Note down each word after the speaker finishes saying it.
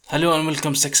Hello and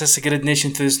welcome Success Grid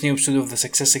Nation to this new episode of the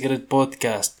Success Grid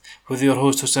podcast with your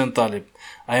host Hussein Talib.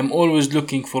 I am always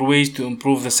looking for ways to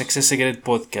improve the Success Grid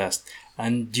podcast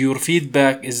and your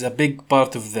feedback is a big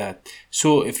part of that.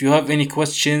 So if you have any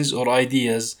questions or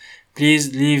ideas,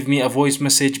 please leave me a voice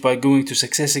message by going to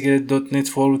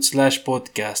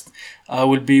successgrid.net/podcast. I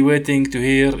will be waiting to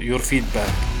hear your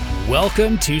feedback.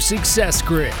 Welcome to Success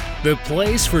Grid, the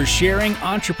place for sharing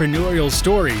entrepreneurial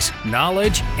stories,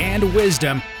 knowledge, and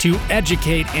wisdom to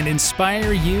educate and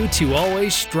inspire you to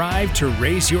always strive to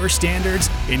raise your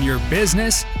standards in your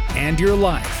business and your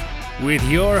life. With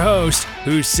your host,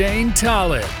 Hussein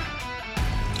Talib.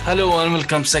 Hello and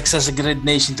welcome Success Grid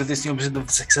Nation to this new episode of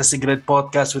the Success Grid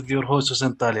podcast with your host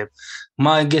Hussein Talib.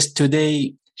 My guest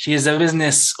today, she is a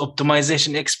business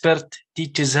optimization expert,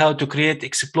 teaches how to create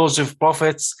explosive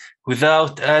profits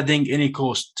without adding any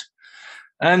cost.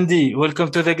 Andie,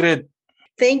 welcome to the grid.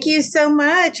 Thank you so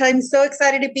much. I'm so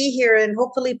excited to be here and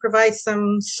hopefully provide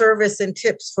some service and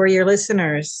tips for your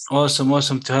listeners.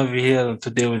 Awesome to have you here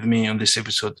today with me on this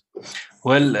episode.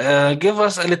 Well, give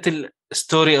us a little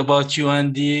story about you,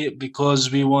 Andie, because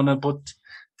we want to put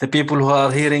the people who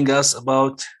are hearing us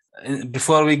about.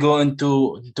 Before we go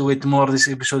into it more this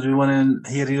episode, we want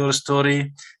to hear your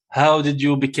story. How did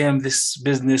you become this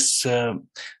business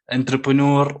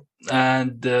entrepreneur,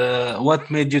 and what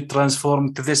made you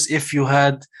transform to this if you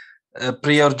had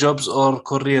prior jobs or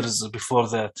careers before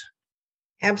that?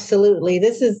 Absolutely.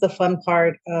 This is the fun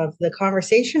part of the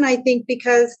conversation, I think,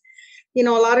 because, a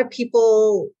lot of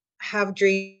people have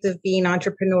dreams of being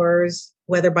entrepreneurs,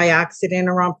 whether by accident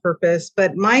or on purpose,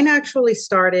 but mine actually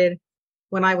started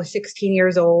when I was 16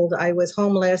 years old. I was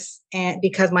homeless and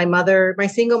because my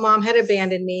single mom had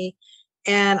abandoned me.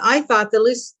 And I thought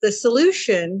the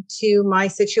solution to my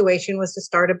situation was to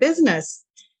start a business.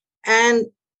 And,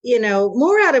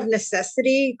 more out of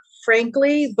necessity,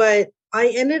 frankly, but I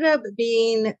ended up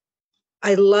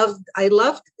I loved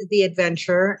the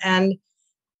adventure, and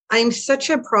I'm such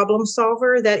a problem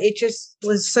solver that it just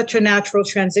was such a natural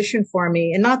transition for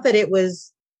me. And not that it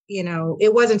was,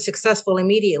 it wasn't successful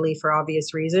immediately for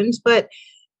obvious reasons, but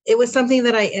it was something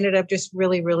that I ended up just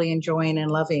really, really enjoying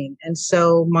and loving. And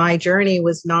so my journey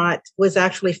was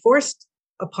actually forced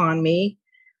upon me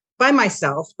by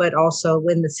myself, but also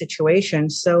in the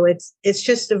situation. So it's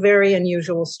just a very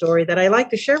unusual story that I like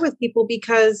to share with people,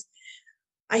 because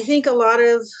I think a lot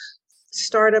of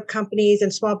startup companies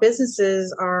and small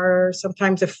businesses are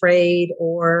sometimes afraid,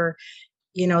 or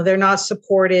they're not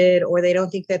supported, or they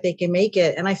don't think that they can make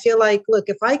it. And I feel like, look,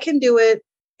 if I can do it,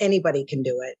 anybody can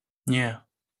do it. Yeah,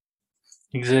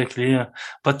 exactly. Yeah.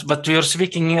 But we are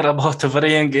speaking here about a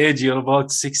very young age. You're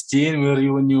about 16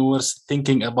 when you were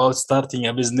thinking about starting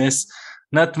a business.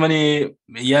 Not many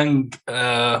young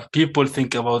people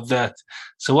think about that.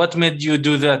 So what made you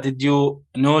do that? Did you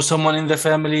know someone in the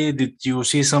family? Did you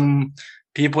see some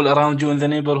people around you in the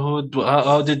neighborhood?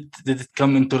 How did it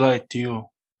come into light to you?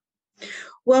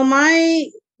 Well, my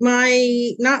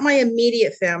not my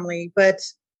immediate family, but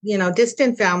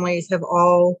distant families have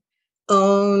all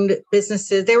owned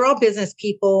businesses. They were all business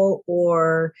people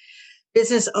or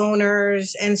business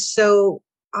owners, and so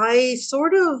I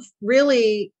sort of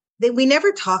we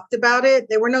never talked about it.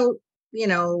 There were no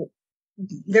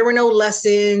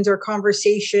lessons or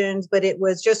conversations, but it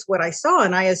was just what I saw,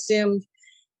 and I assumed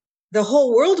the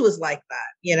whole world was like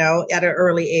that. At an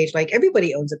early age, like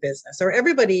everybody owns a business or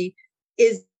everybody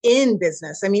is in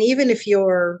business. I mean, even if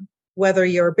whether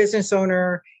you're a business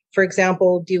owner, for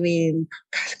example, doing,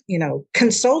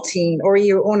 consulting, or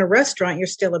you own a restaurant, you're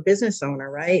still a business owner,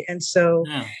 right? And so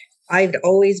I've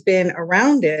always been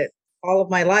around it all of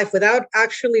my life without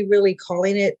actually really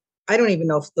calling it. I don't even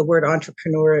know if the word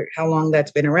entrepreneur, how long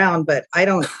that's been around, but I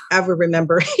don't ever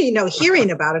remember, hearing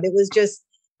about it. It was just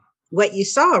what you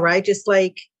saw, right? Just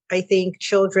like I think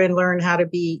children learn how to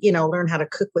learn how to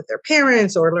cook with their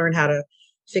parents, or learn how to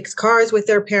fix cars with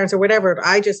their parents, or whatever.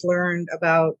 I just learned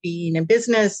about being in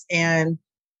business and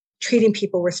treating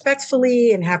people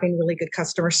respectfully and having really good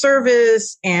customer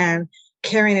service and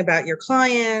caring about your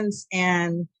clients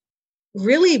and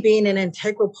really being an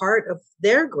integral part of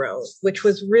their growth, which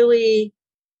was really,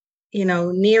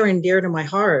 near and dear to my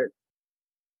heart.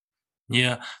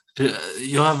 Yeah,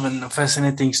 you have a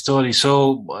fascinating story.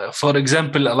 So, for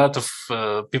example, a lot of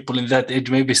people in that age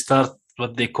maybe start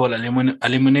what they call a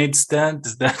lemonade stand.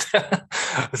 Is that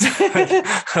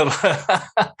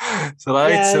right?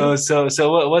 Yes.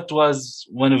 So what was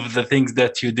one of the things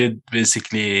that you did,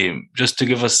 basically, just to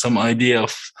give us some idea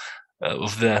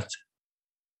of that?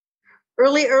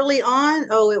 Early on,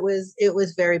 it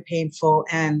was very painful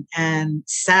and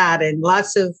sad, and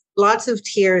lots of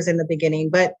tears in the beginning.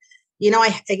 But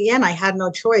I had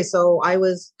no choice. So I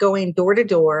was going door to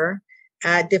door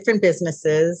at different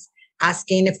businesses,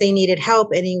 asking if they needed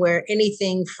help anywhere,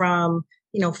 anything from,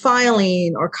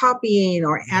 filing or copying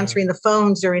or answering the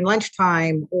phones during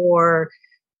lunchtime or,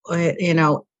 I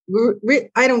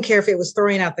don't care if it was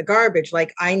throwing out the garbage,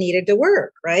 like I needed to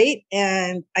work, right?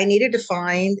 And I needed to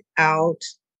find out,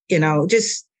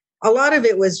 just a lot of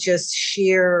it was just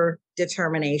sheer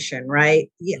determination,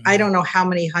 right? I don't know how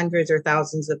many hundreds or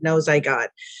thousands of no's I got.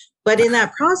 But in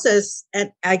that process,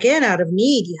 and again, out of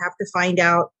need, you have to find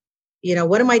out,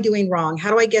 what am I doing wrong?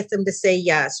 How do I get them to say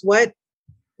yes? What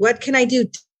can I do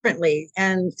differently?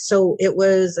 And so it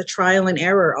was a trial and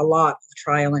error, a lot of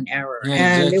trial and error. Yeah,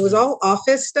 and exactly. It was all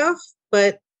office stuff,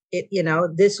 but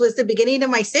this was the beginning of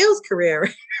my sales career,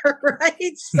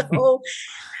 right? So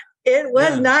it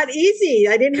was not easy.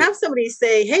 I didn't have somebody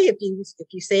say, hey, if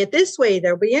you say it this way,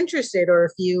 they'll be interested. Or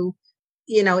if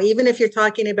even if you're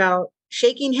talking about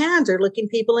shaking hands or looking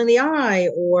people in the eye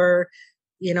or,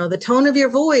 the tone of your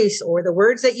voice or the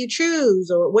words that you choose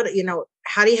or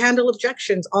how do you handle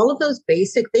objections? All of those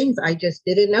basic things I just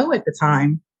didn't know at the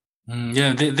time.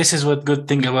 This is what good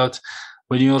thing about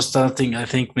when you're starting. I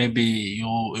think maybe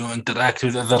you interact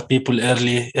with other people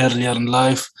earlier in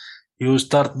life. You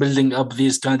start building up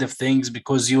these kind of things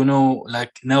because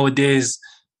like nowadays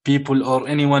people or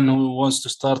anyone who wants to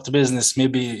start a business,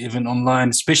 maybe even online,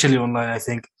 especially online, I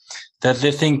think that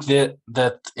they think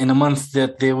that in a month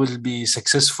that they will be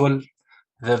successful,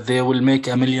 that they will make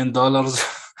 $1 million.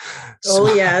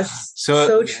 Oh yes,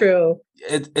 so true.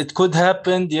 It could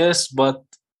happen, yes, but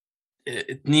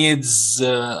it needs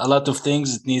a lot of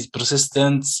things. It needs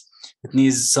persistence. It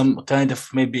needs some kind of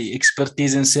maybe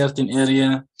expertise in certain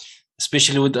area,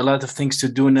 especially with a lot of things to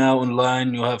do now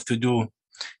online. You have to do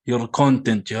your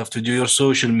content, you have to do your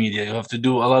social media, you have to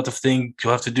do a lot of things, you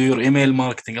have to do your email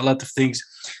marketing, a lot of things.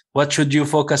 What should you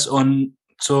focus on?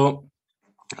 So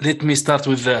let me start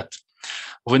with that.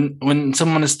 When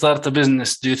someone starts a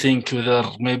business, do you think whether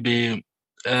maybe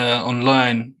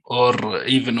online or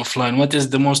even offline, what is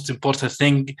the most important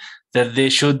thing that they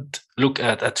should look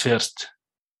at first?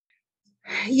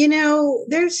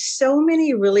 There's so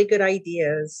many really good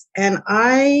ideas. And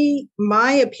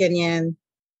my opinion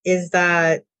is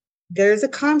that there's a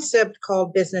concept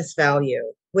called business value,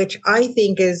 which I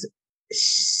think is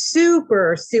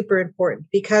super, super important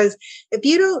because if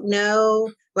you don't know,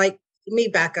 like, let me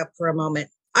back up for a moment.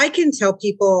 I can tell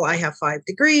people I have 5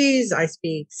 degrees, I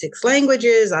speak 6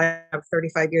 languages, I have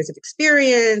 35 years of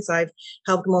experience, I've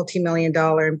helped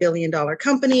multi-million-dollar and billion-dollar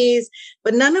companies,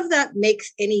 but none of that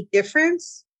makes any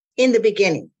difference in the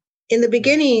beginning. In the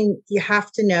beginning, you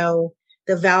have to know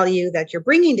the value that you're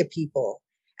bringing to people.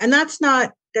 And that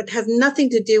has nothing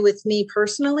to do with me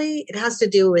personally. It has to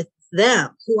do with them,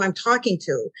 who I'm talking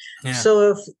to. Yeah.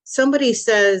 So if somebody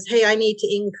says, hey, I need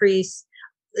to increase,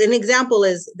 an example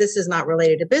is, this is not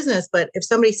related to business, but if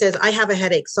somebody says, I have a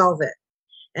headache, solve it.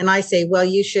 And I say, well,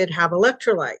 you should have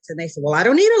electrolytes. And they say, well, I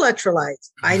don't need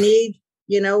electrolytes. I need,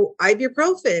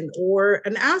 ibuprofen or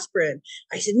an aspirin.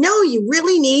 I said, no, you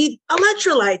really need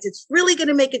electrolytes. It's really going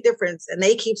to make a difference. And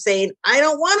they keep saying, I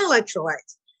don't want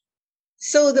electrolytes.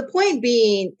 So the point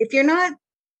being, if you're not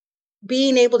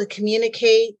being able to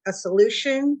communicate a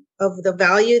solution of the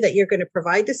value that you're going to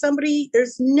provide to somebody,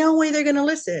 there's no way they're going to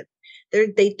listen.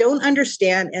 They don't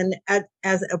understand. And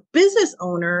as a business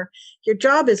owner, your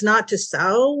job is not to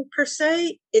sell per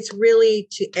se. It's really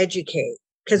to educate.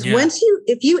 Because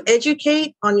if you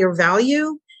educate on your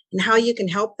value and how you can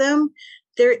help them,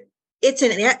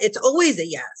 it's always a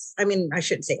yes. I mean, I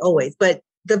shouldn't say always, but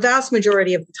the vast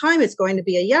majority of the time it's going to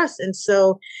be a yes. And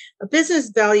so a business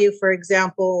value, for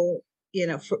example,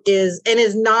 is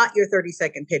not your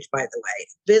 30-second pitch, by the way.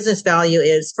 Business value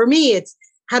is, for me, it's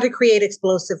how to create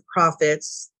explosive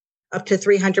profits up to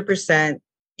 300%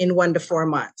 in 1 to 4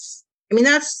 months. I mean,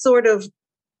 that's sort of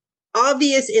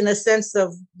obvious in the sense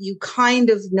of you kind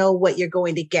of know what you're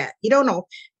going to get. You don't know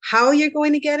how you're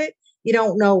going to get it. You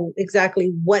don't know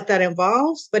exactly what that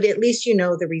involves, but at least you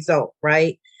know the result,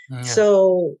 right? Yeah.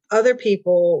 So other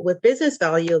people with business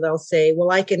value, they'll say,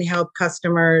 well, I can help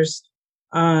customers,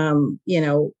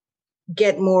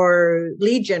 get more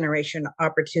lead generation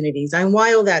opportunities. And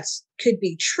while that could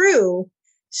be true,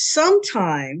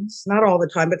 sometimes, not all the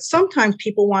time, but sometimes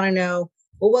people want to know,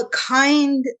 well, what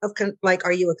kind of,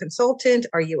 are you a consultant?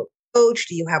 Are you a coach?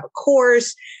 Do you have a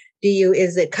course?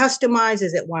 Is it customized?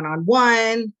 Is it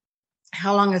one-on-one?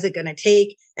 How long is it going to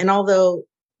take? And although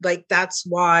that's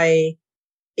why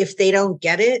if they don't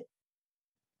get it,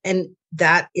 and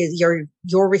that is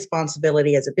your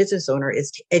responsibility as a business owner, is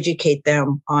to educate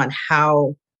them on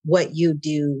how what you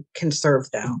do can serve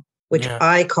them. which Yeah.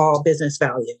 I call business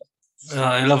value.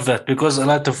 I love that, because a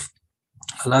lot of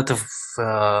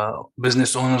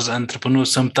business owners,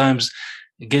 entrepreneurs sometimes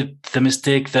get the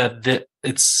mistake that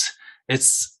it's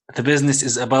the business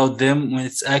is about them, when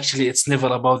it's never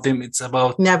about them.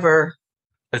 Never.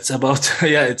 It's about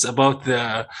yeah, it's about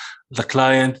the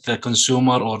client, the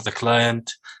consumer, or the client.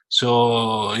 So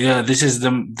yeah, this is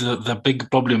the big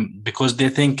problem, because they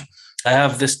think I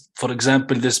have this, for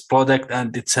example, this product,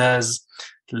 and it has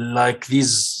like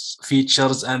these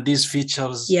features, and these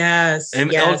features Yes.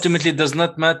 ultimately does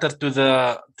not matter to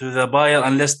the buyer,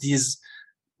 unless these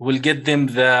will get them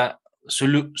the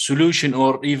solution,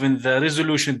 or even the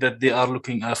resolution that they are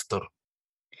looking after.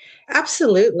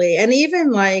 Absolutely. And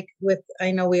even like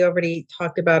I know we already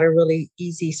talked about a really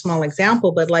easy, small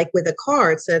example, but like with a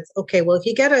car, it says, okay, well, if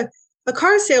you get a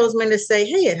car salesman to say,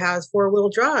 hey, it has 4-wheel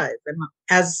drive. And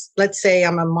as let's say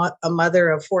I'm a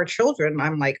mother of 4 children,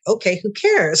 I'm like, okay, who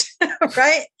cares?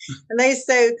 Right. And they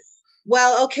say,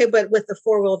 well, okay, but with the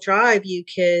 4-wheel drive, you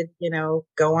could,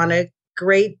 go on a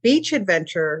great beach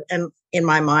adventure. And in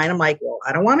my mind, I'm like, well,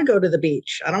 I don't want to go to the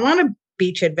beach. I don't want a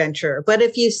beach adventure. But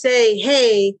if you say,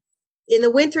 hey, in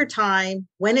the wintertime,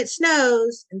 when it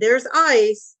snows and there's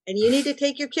ice and you need to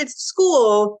take your kids to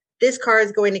school, this car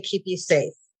is going to keep you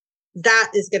safe.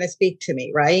 That is going to speak to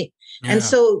me, right? Yeah. And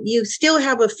so you still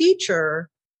have a feature,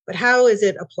 but how is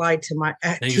it applied to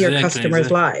your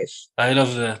customer's life? I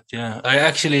love that. Yeah, I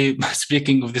actually,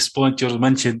 speaking of this point you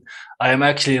mentioned, I am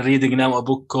actually reading now a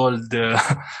book called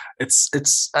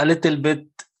it's a little bit,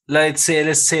 let's say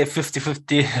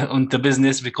 50-50 on the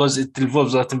business, because it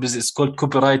involves a lot of business. It's called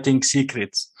Copywriting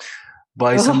Secrets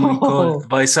by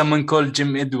someone called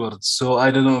Jim Edwards. So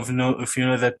I don't know if you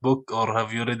know that book, or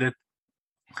have you read it?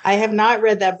 I have not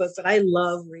read that book, but I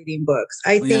love reading books.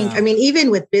 I think,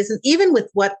 even with business, even with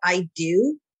what I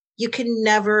do, you can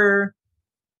never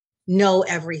know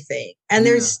everything. And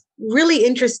there's really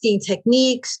interesting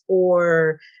techniques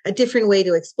or a different way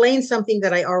to explain something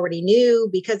that I already knew,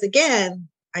 because again,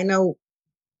 I know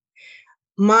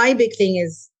my big thing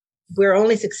is we're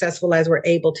only successful as we're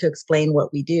able to explain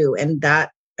what we do. And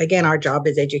that, again, our job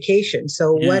is education.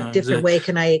 So what different way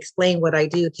can I explain what I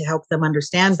do to help them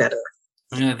understand better?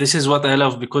 Yeah, this is what I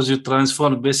love, because you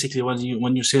transform basically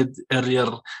when you said earlier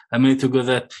a minute ago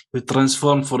that you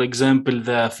transform, for example,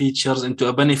 the features into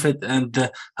a benefit, and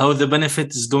how the benefit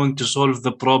is going to solve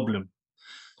the problem.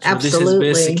 So absolutely.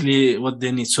 This is basically what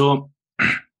they need. So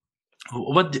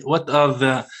what are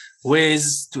the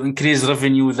ways to increase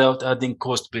revenue without adding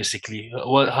cost, basically?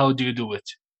 How do you do it?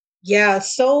 Yeah,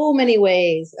 so many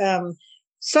ways.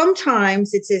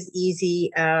 Sometimes it's as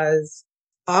easy as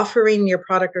offering your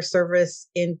product or service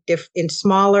in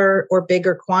smaller or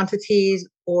bigger quantities.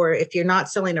 Or if you're not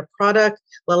selling a product,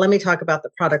 well, let me talk about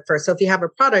the product first. So if you have a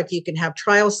product, you can have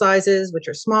trial sizes, which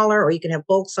are smaller, or you can have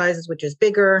bulk sizes, which is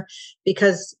bigger,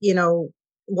 because,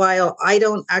 while I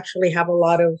don't actually have a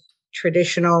lot of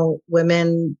traditional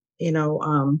women,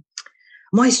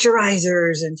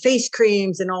 moisturizers and face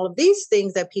creams and all of these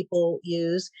things that people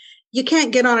use, you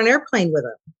can't get on an airplane with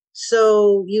them.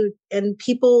 So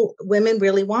women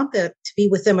really want that to be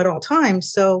with them at all times.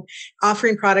 So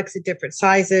offering products at different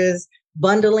sizes,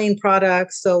 bundling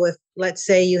products. So if, let's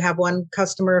say, you have one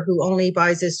customer who only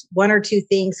buys this 1 or 2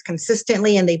 things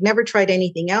consistently and they've never tried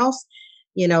anything else,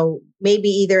 maybe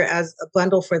either as a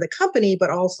bundle for the company, but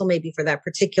also maybe for that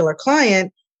particular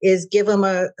client, is give them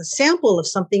a sample of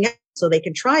something else so they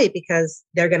can try it, because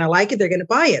they're going to like it. They're going to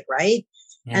buy it. Right.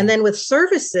 Yeah. And then with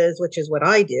services, which is what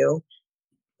I do,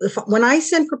 when I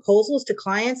send proposals to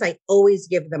clients, I always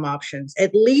give them options, at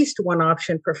least one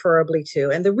option, preferably 2.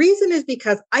 And the reason is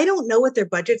because I don't know what their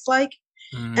budget's like.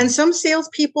 And some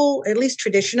salespeople, at least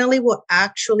traditionally, will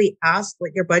actually ask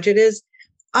what your budget is.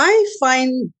 I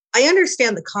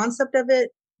understand the concept of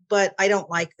it, but I don't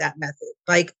like that method.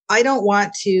 Like, I don't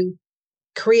want to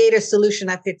create a solution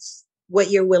that fits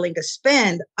what you're willing to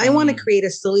spend. I want to create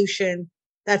a solution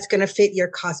that's going to fit your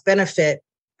cost benefit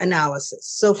analysis.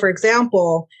 So for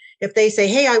example, if they say,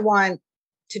 hey, I want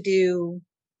to do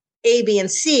A, B, and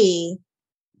C,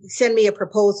 send me a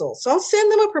proposal. So I'll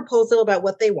send them a proposal about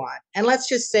what they want. And let's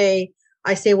just say,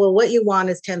 I say, well, what you want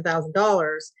is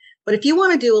 $10,000. But if you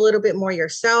want to do a little bit more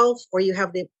yourself, or you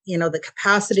have the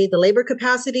capacity, the labor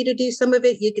capacity to do some of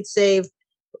it, you could save,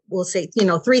 we'll say,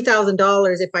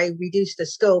 $3,000 if I reduce the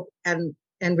scope and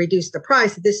reduce the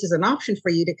price. This is an option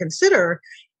for you to consider.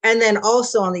 And then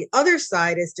also on the other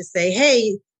side is to say,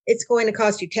 hey, it's going to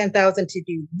cost you $10,000 to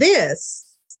do this,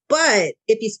 but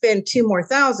if you spend $2,000 more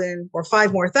or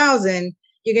 $5,000 more,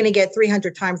 you're going to get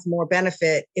 300 times more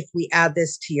benefit if we add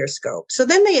this to your scope. So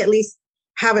then they at least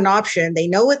have an option. They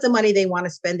know what the money they want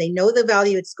to spend. They know the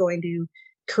value it's going to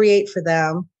create for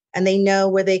them. And they know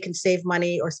where they can save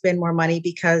money or spend more money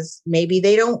because maybe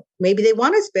they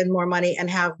want to spend more money and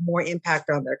have more impact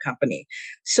on their company.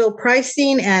 So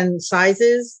pricing and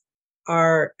sizes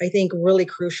are, I think, really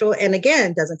crucial. And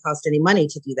again, it doesn't cost any money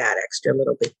to do that extra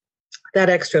little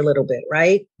bit,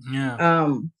 right? Yeah.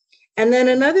 And then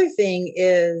another thing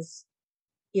is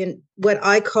in what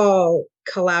I call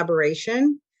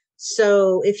collaboration.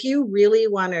 So if you really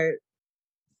want to,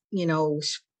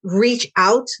 reach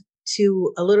out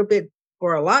to a little bit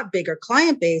or a lot bigger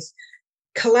client base,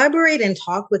 collaborate and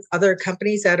talk with other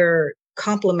companies that are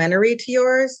complementary to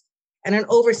yours. And an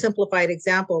oversimplified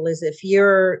example is if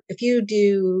you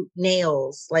do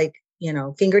nails, like,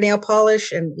 fingernail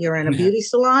polish, and you're in a beauty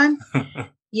salon,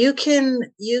 you can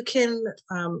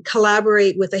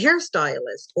collaborate with a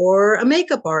hairstylist or a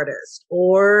makeup artist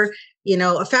or,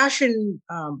 a fashion,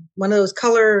 one of those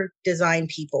color design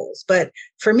peoples. But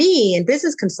for me in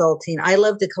business consulting, I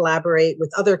love to collaborate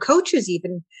with other coaches,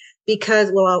 even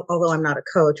because, although I'm not a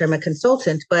coach, I'm a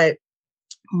consultant, but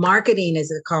marketing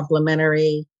is a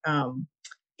complementary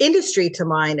industry to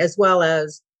mine, as well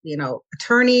as,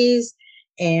 attorneys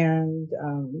and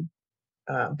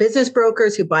business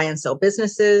brokers who buy and sell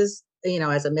businesses,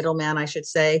 as a middleman, I should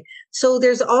say. So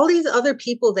there's all these other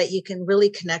people that you can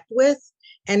really connect with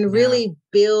and really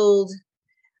build.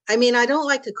 I mean, I don't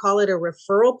like to call it a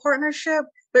referral partnership,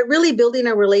 but really building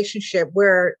a relationship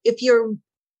where if you're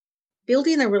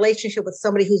building a relationship with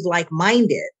somebody who's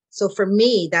like-minded. So for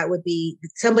me, that would be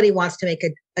somebody wants to make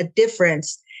a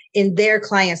difference in their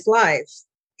client's life,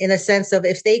 in the sense of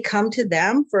if they come to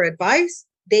them for advice,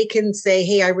 they can say,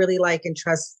 hey, I really like and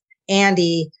trust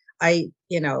Andie.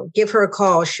 Give her a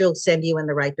call. She'll send you in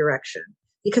the right direction,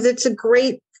 because it's a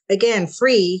great, again,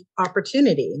 free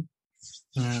opportunity.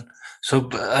 So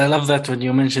I love that when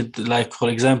you mentioned, like, for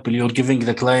example, you're giving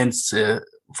the clients,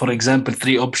 for example,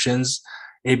 3 options,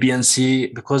 A, B, and C,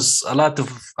 because a lot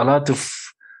of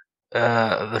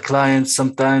the clients,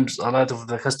 sometimes a lot of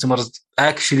the customers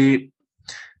actually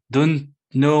don't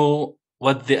know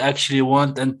what they actually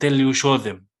want until you show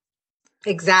them.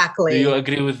 Exactly. Do you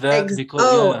agree with that?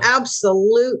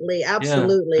 Absolutely.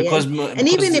 Because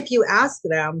even if you ask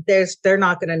them, they're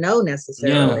not going to know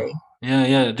necessarily.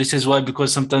 Yeah. This is why,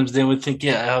 because sometimes they would think,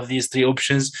 I have these 3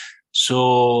 options,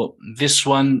 so this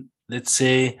one, let's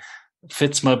say,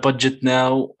 fits my budget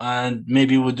now, and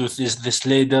maybe we'll do this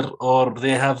later, or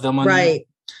they have the money, right?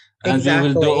 And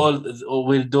exactly. we will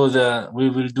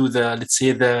do the, let's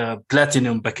say, the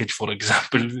platinum package, for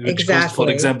example, which costs, for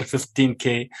example,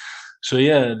 15K. So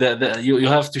you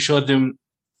have to show them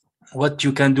what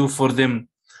you can do for them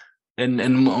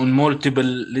on multiple,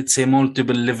 let's say,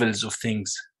 multiple levels of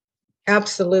things.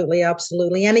 Absolutely.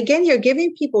 And again, you're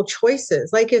giving people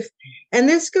choices. And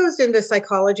this goes into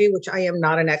psychology, which I am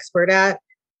not an expert at,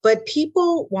 but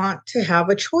people want to have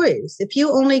a choice. If you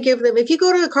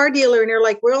go to a car dealer and you're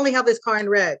like, we only have this car in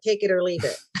red, take it or leave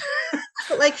it.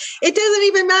 It doesn't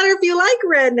even matter if you like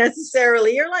red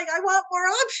necessarily. You're like, I want more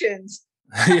options.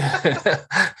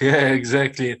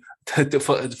 Exactly.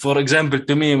 For example,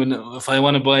 to me, if I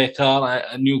want to buy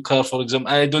a new car, for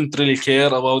example, I don't really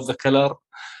care about the color.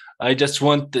 I just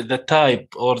want the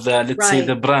type or let's say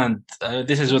the brand.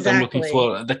 This is what I'm looking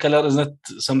for. The color is not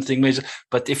something major,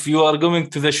 but if you are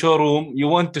going to the showroom, you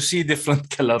want to see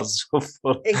different colors.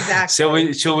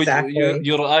 Exactly.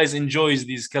 Your eyes enjoys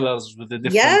these colors with the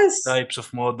different types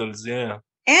of models. Yeah.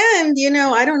 And,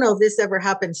 I don't know if this ever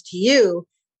happens to you,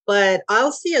 but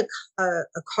I'll see a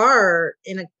car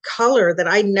in a color that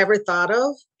I never thought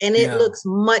of, and it looks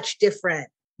much different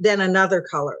than another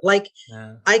color.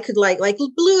 I could like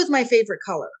blue is my favorite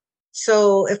color.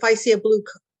 So if I see a blue,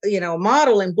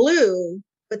 model in blue,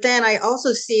 but then I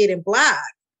also see it in black,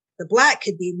 the black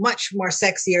could be much more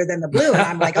sexier than the blue. And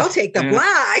I'm like, I'll take the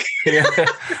black.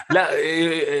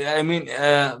 I mean,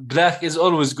 black is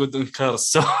always good in cars.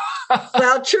 So.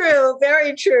 Well, true.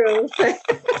 Very true.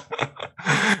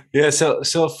 So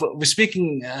we're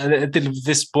speaking until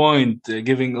this point,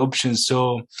 giving options.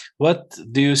 So what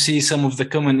do you see some of the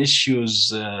common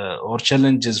issues or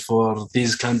challenges for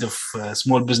these kind of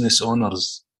small business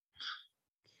owners?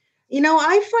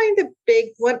 I find the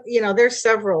big one, there's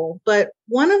several, but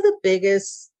one of the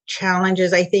biggest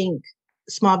challenges I think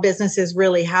small businesses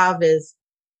really have is,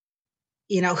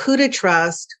 who to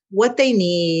trust, what they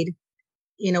need,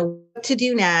 what to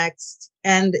do next.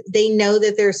 And they know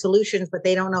that there are solutions, but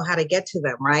they don't know how to get to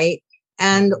them, right?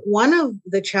 And one of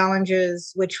the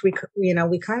challenges, which we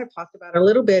kind of talked about a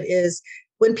little bit, is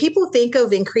when people think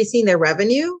of increasing their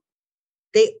revenue,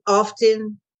 they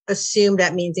often assume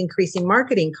that means increasing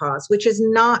marketing costs, which is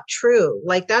not true.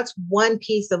 Like that's one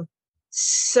piece of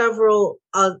several,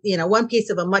 one piece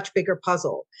of a much bigger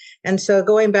puzzle. And so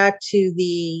going back to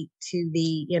the,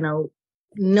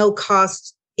 no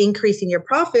cost increasing your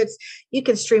profits, you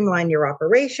can streamline your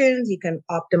operations, you can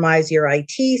optimize your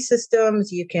IT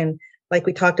systems, you can, like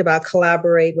we talked about,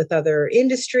 collaborate with other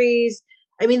industries.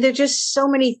 I mean, there's just so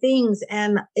many things.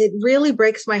 And it really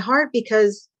breaks my heart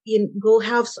because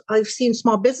I've seen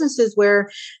small businesses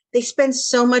where they spend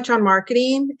so much on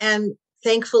marketing and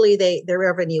thankfully their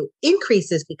revenue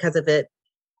increases because of it.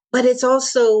 But it's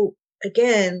also,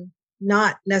 again,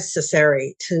 not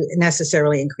necessary to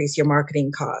necessarily increase your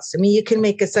marketing costs. I mean, you can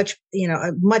make a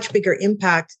much bigger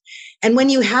impact. And when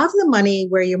you have the money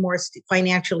where you're more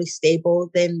financially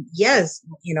stable, then yes,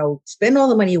 spend all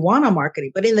the money you want on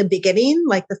marketing. But in the beginning,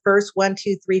 like the first 1,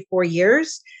 2, 3, 4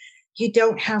 years, you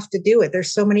don't have to do it.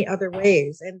 There's so many other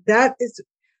ways. And that is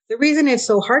the reason it's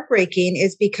so heartbreaking,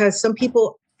 is because some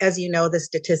people, as you know, the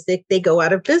statistic, they go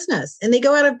out of business, and they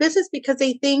go out of business because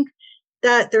they think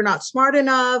that they're not smart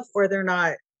enough, or they're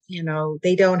not,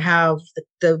 they don't have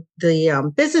the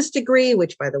business degree,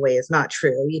 which, by the way, is not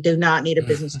true. You do not need a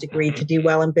business degree to do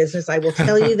well in business. I will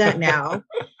tell you that now.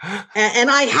 And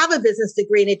I have a business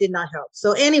degree, and it did not help.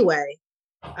 So anyway,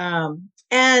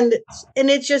 and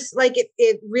it's just like,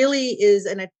 it really is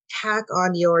an attack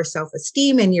on your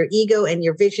self-esteem and your ego and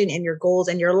your vision and your goals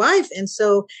and your life. And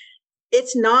so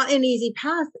it's not an easy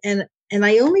path. And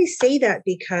I only say that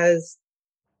because,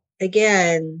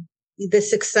 again, the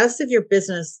success of your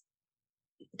business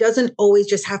doesn't always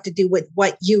just have to do with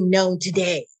what you know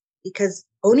today, because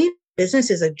owning a business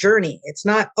is a journey. It's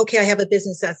not, okay, I have a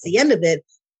business, that's the end of it.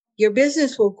 Your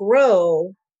business will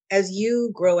grow as you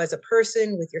grow as a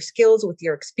person, with your skills, with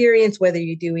your experience, whether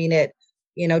you're doing it,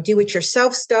 do it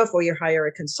yourself stuff, or you hire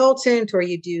a consultant, or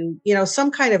you do, some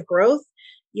kind of growth.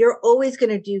 You're always going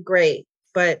to do great.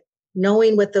 But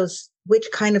knowing which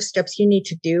kind of steps you need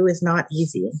to do is not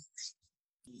easy.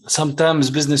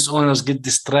 Sometimes business owners get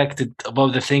distracted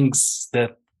about the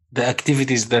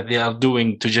activities that they are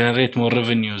doing to generate more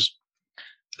revenues.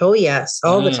 Oh, yes,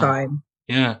 all the time.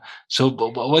 Yeah. So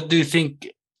what do you think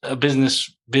a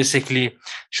business basically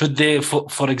should they,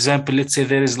 for example, let's say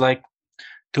there is like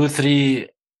 2-3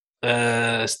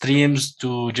 streams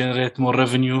to generate more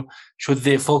revenue. Should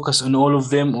they focus on all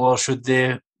of them, or should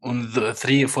they on the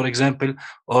 3, for example,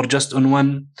 or just on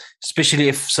one, especially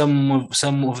if some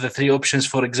of the 3 options,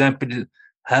 for example,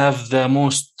 have the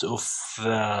most of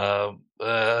the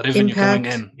revenue impact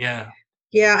coming in?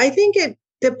 Yeah, I think it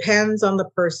depends on the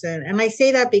person. And I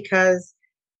say that because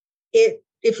if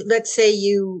let's say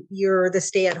you're the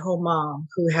stay-at-home mom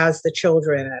who has the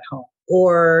children at home,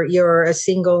 or you're a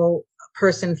single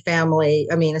person family,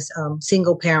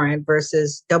 single parent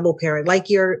versus double parent, like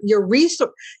your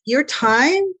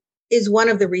time is one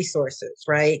of the resources,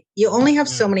 right? You only have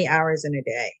so many hours in a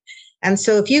day. And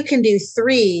so if you can do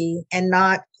 3 and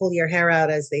not pull your hair out,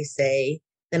 as they say,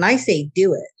 then I say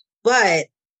do it. But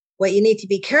what you need to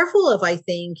be careful of, I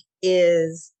think,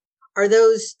 is, are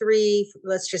those 3,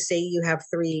 let's just say you have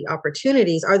 3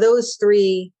 opportunities, are those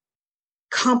 3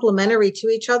 complementary to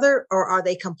each other, or are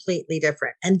they completely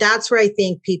different? And that's where I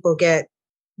think people get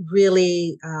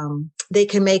really, they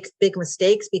can make big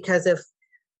mistakes, because if,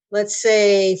 let's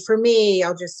say for me,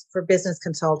 for business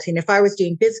consulting, if I was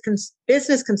doing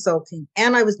business consulting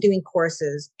and I was doing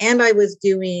courses and I was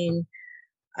doing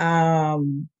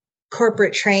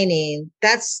corporate training,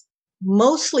 that's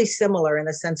mostly similar in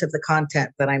the sense of the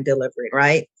content that I'm delivering,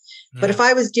 right? Yeah. But if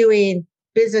I was doing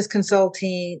business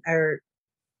consulting and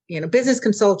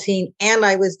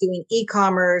I was doing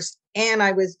e-commerce and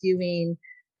I was doing,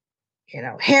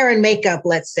 hair and makeup,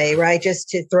 let's say, right? Just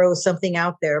to throw something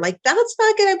out there, like that's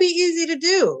not going to be easy to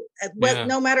do,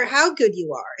 no matter how good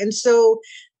you are. And so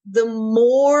the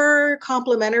more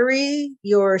complementary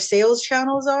your sales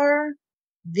channels are,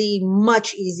 the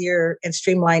much easier and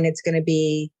streamlined it's going to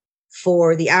be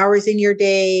for the hours in your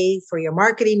day, for your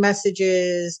marketing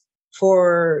messages,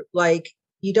 for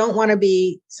you don't want to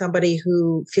be somebody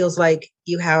who feels like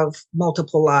you have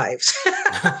multiple lives,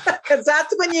 because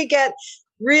that's when you get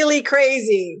really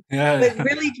crazy. But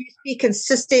really just be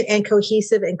consistent and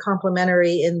cohesive and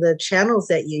complementary in the channels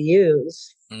that you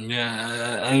use.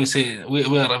 Yeah, I would say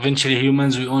we are eventually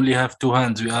humans. We only have 2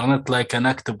 hands. We are not like an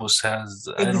octopus has,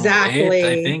 exactly. 8,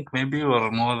 I think, maybe, or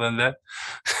more than that.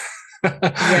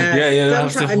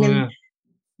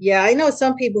 Yeah, I know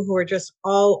some people who are just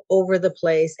all over the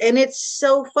place, and it's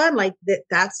so fun. Like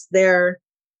it's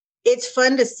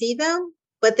fun to see them,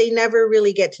 but they never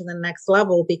really get to the next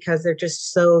level because they're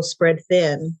just so spread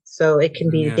thin. So it can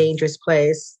be a dangerous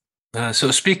place.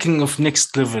 So speaking of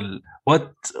next level,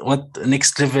 what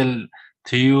next level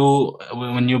to you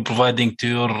when you're providing to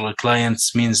your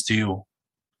clients means to you?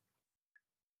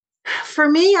 For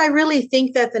me, I really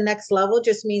think that the next level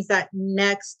just means that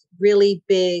next really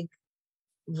big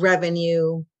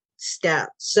revenue step.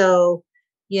 So,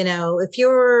 if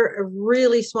you're a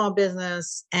really small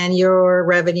business and your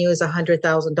revenue is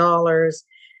 $100,000,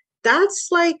 that's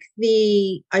like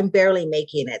the I'm barely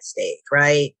making it stage,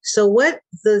 right? So what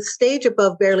the stage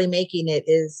above barely making it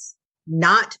is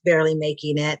not barely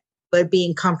making it, but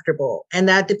being comfortable. And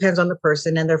that depends on the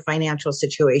person and their financial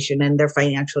situation and their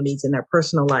financial needs in their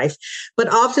personal life.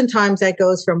 But oftentimes that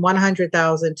goes from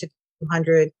 100,000 to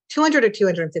 200 or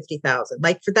 250,000.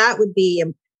 Like for that would be,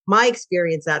 in my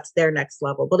experience, that's their next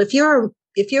level. But if you're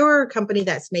a company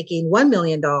that's making $1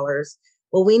 million,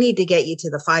 well, we need to get you to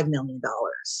the $5 million.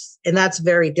 And that's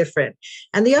very different.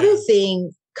 And the other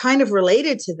thing kind of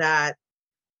related to that,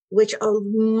 which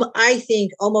I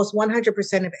think almost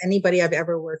 100% of anybody I've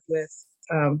ever worked with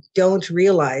don't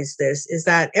realize this, is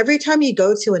that every time you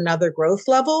go to another growth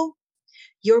level,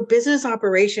 your business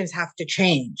operations have to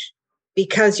change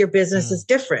because your business is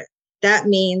different. That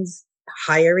means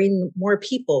hiring more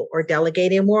people or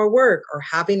delegating more work or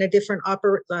having a different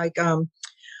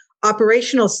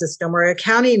operational system or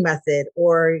accounting method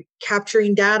or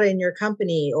capturing data in your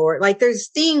company, or like there's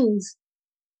things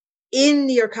in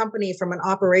your company from an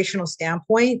operational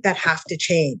standpoint that have to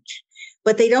change.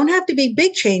 But they don't have to be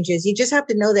big changes. You just have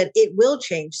to know that it will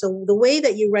change. So the way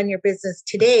that you run your business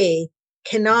today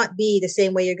cannot be the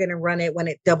same way you're going to run it when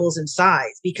it doubles in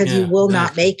size, because you will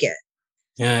not make it.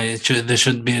 Yeah, there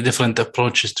should be different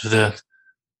approaches to that.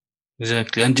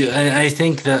 Exactly. And I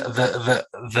think that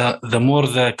the more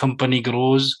the company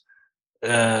grows,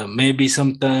 maybe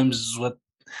sometimes what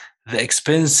the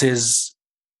expenses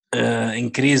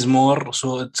increase more.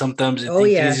 So sometimes it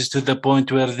increases to the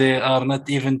point where they are not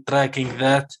even tracking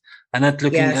that and not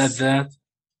looking at that.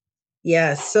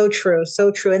 Yes, so true,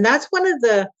 so true. And that's one of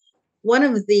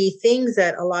the things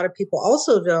that a lot of people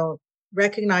also don't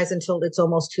recognize until it's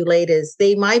almost too late, is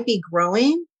they might be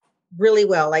growing really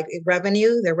well, like their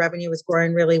revenue is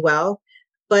growing really well.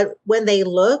 But when they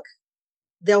look,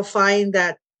 they'll find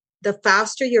that the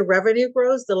faster your revenue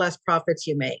grows, the less profits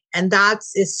you make. And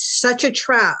is such a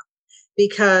trap,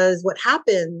 because what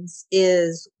happens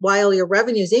is while your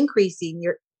revenue is increasing,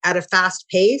 you're at a fast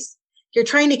pace, you're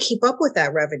trying to keep up with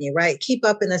that revenue, right? Keep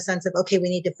up in the sense of, okay, we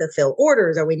need to fulfill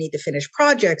orders, or we need to finish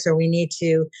projects, or we need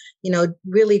to,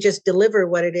 really just deliver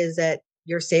what it is that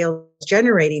your sales is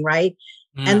generating, right?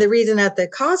 And the reason that the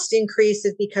cost increase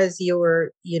is because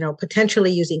you're,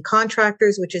 potentially using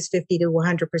contractors, which is 50 to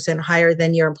 100% higher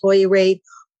than your employee rate,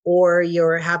 or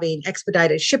you're having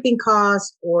expedited shipping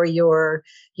costs, or you're,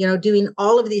 doing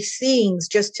all of these things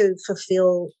just to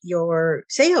fulfill your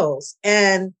sales.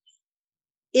 And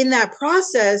in that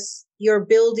process, you're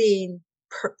building,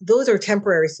 those are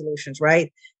temporary solutions,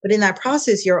 right? But in that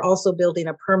process, you're also building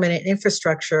a permanent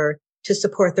infrastructure to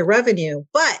support the revenue.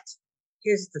 But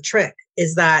here's the trick,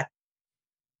 is that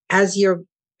as you're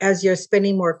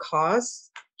spending more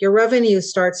costs, your revenue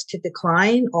starts to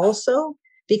decline also,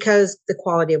 because the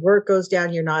quality of work goes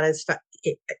down. You're not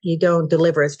you don't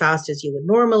deliver as fast as you would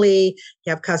normally.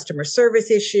 You have customer service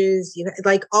issues.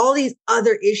 Like all these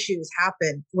other issues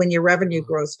happen when your revenue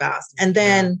grows fast. And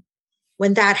then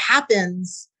when that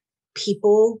happens,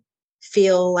 people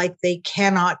feel like they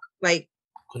cannot, like,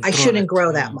 I shouldn't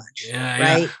grow that much.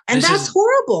 Right. And that's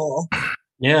horrible.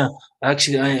 Yeah.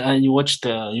 Actually, I watched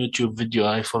a YouTube video.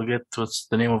 I forget what's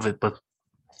the name of it, but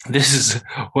this is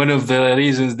one of the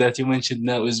reasons that you mentioned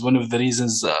now, is one of the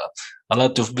reasons a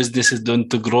lot of businesses don't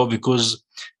grow, because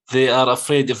they are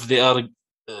afraid if they are,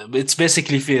 it's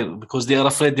basically fear, because they are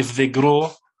afraid if they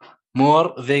grow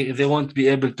more, they won't be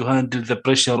able to handle the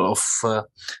pressure of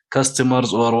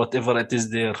customers or whatever it is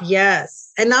there.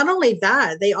 Yes. And not only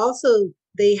that,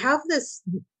 they have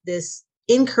this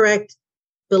incorrect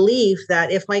belief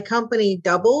that if my company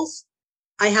doubles,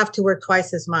 I have to work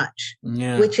twice as much,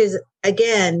 which is,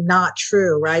 again, not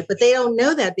true, right? But they don't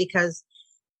know that because,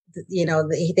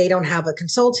 they don't have a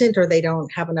consultant, or they don't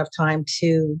have enough time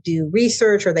to do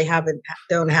research, or they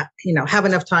don't have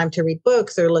enough time to read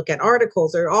books or look at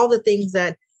articles, or all the things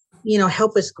that,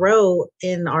 help us grow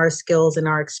in our skills and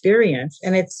our experience.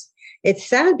 And it's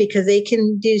sad, because they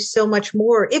can do so much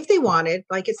more if they wanted.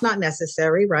 Like, it's not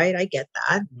necessary, right? I get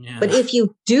that. Yeah. But if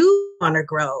you do want to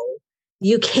grow,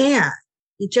 you can.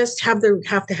 You just have to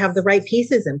have the right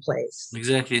pieces in place.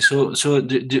 Exactly. So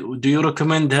do you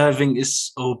recommend having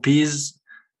SOPs?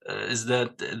 Is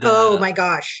that oh my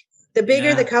gosh. The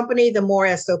bigger the company, the more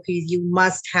SOPs you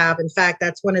must have. In fact,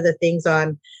 that's one of the things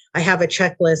I have a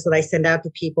checklist that I send out to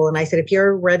people. And I said, if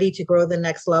you're ready to grow the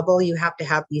next level, you have to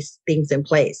have these things in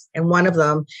place. And one of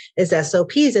them is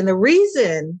SOPs. And the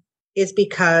reason is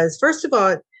because, first of all,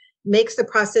 it makes the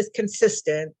process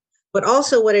consistent, but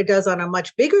also what it does on a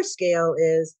much bigger scale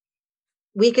is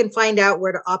we can find out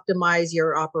where to optimize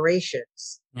your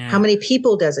operations. Yeah. How many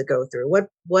people does it go through?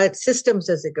 What systems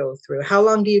does it go through? How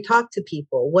long do you talk to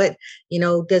people? What,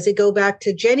 does it go back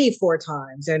to Jenny 4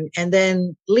 times and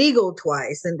then legal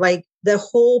twice? And like the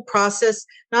whole process,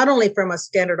 not only from a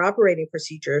standard operating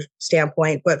procedure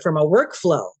standpoint, but from a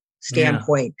workflow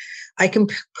standpoint, I can,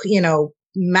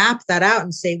 map that out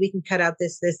and say, we can cut out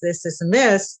this, and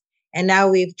this. And now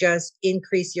we've just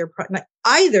increased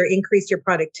either increase your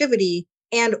productivity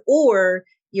and, or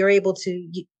you're able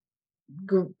to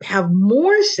have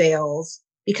more sales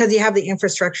because you have the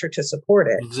infrastructure to support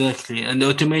it. Exactly. And the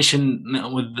automation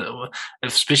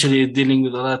especially dealing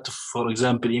with a lot of, for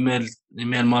example, email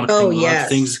marketing, a lot of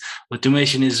things,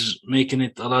 automation is making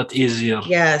it a lot easier.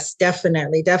 Yes,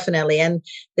 definitely. And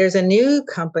there's a new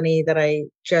company that I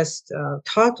just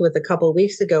talked with a couple of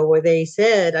weeks ago where they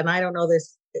said, and I don't know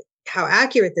how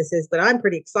accurate this is, but I'm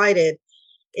pretty excited,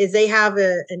 is they have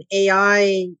an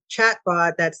AI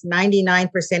chatbot that's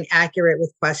 99% accurate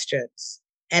with questions.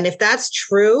 And if that's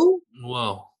true,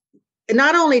 wow,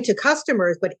 not only to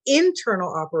customers, but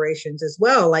internal operations as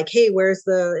well, like, hey, where's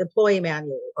the employee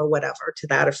manual or whatever to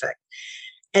that effect?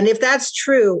 And if that's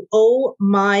true, oh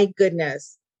my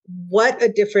goodness, what a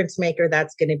difference maker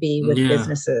that's going to be with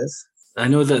businesses. I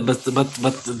know that, but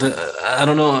I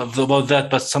don't know about that.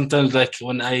 But sometimes, like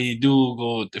when I do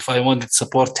go, if I wanted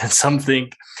support and something,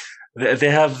 they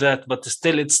have that, but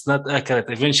still it's not accurate.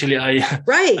 Eventually, I'm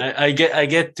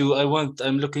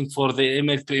looking for the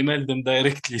email to email them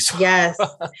directly. So. Yes,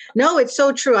 no, it's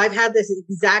so true. I've had this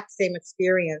exact same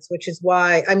experience, which is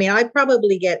why I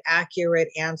probably get accurate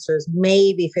answers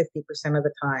maybe 50% of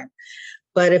the time.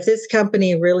 But if this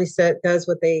company really does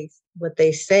what they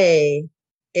say,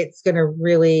 it's going to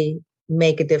really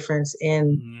make a difference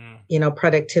in,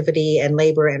 productivity and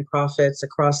labor and profits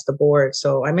across the board.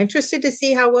 So I'm interested to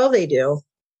see how well they do.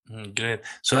 Great.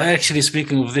 So actually,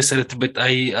 speaking of this a little bit,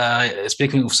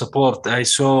 speaking of support, I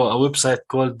saw a website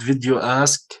called Video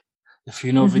Ask, if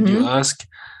you know Video Ask.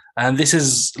 And this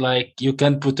is like, you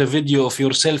can put a video of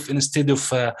yourself instead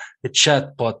of a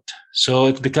chat bot. So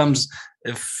it becomes,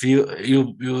 if you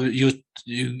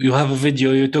have a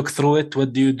video, you talk through it,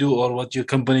 what do you do or what your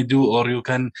company do, or you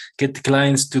can get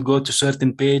clients to go to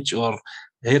certain page, or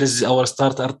here is our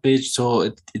starter page.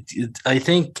 So I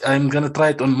think I'm going to try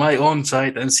it on my own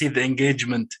site and see the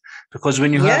engagement, because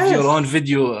when you have your own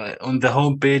video on the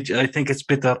homepage, I think it's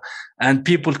better, and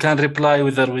people can reply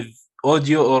whether with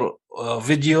audio or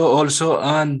video also,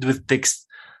 and with text.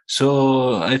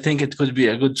 So I think it could be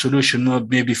a good solution,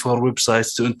 maybe for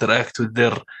websites to interact with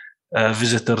their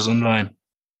visitors online.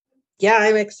 Yeah,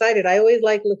 I'm excited. I always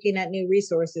like looking at new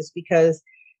resources because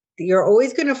you're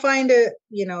always going to find a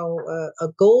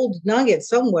gold nugget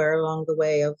somewhere along the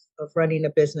way of running a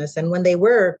business. And when they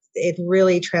work, it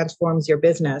really transforms your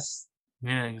business.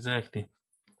 Yeah, exactly.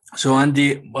 So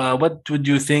Andie, what would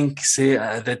you think,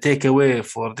 the takeaway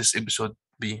for this episode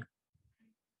be?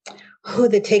 Oh,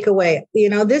 the takeaway,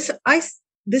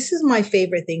 this is my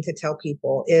favorite thing to tell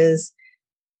people is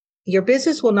your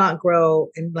business will not grow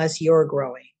unless you're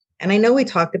growing. And I know we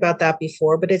talked about that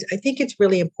before, but I think it's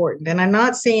really important. And I'm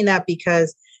not saying that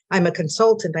because I'm a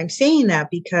consultant. I'm saying that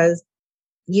because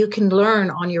you can learn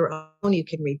on your own. You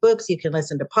can read books, you can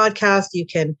listen to podcasts, you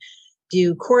can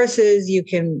do courses, you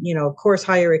can, of course,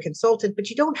 hire a consultant,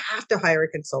 but you don't have to hire a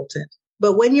consultant.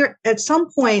 But when you're at some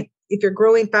point, if you're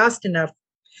growing fast enough,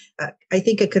 I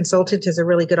think a consultant is a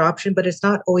really good option, but it's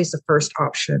not always the first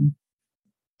option.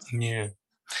 Yeah.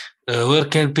 Where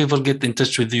can people get in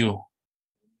touch with you?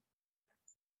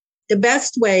 The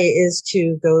best way is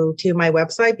to go to my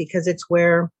website, because it's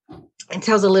where it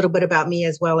tells a little bit about me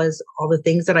as well as all the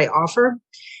things that I offer.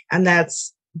 And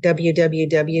that's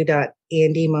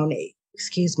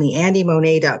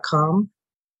www.andiemonet.com.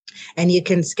 And you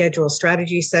can schedule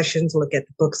strategy sessions, look at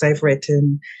the books I've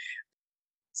written.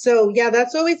 So yeah,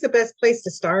 that's always the best place to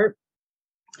start.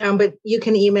 But you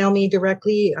can email me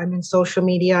directly. I'm in social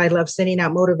media. I love sending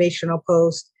out motivational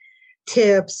posts,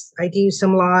 tips. I do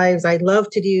some lives. I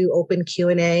love to do open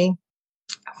Q&A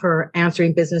for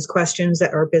answering business questions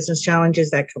or business challenges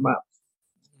that come up.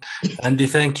 Andie,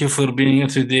 thank you for being here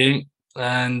today,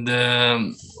 and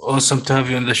awesome to have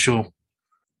you on the show.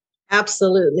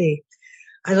 Absolutely.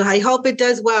 I hope it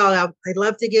does well. I'd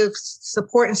love to give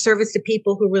support and service to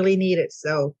people who really need it.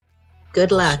 So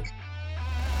good luck.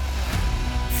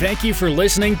 thank you for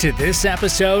listening to this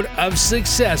episode of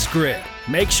Success Grid.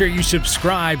 Make sure you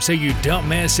subscribe so you don't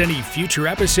miss any future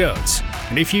episodes.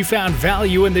 And if you found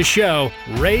value in the show,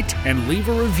 rate and leave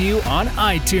a review on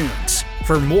iTunes.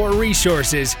 For more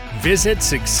resources, visit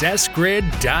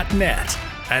successgrid.net.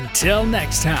 Until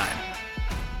next time.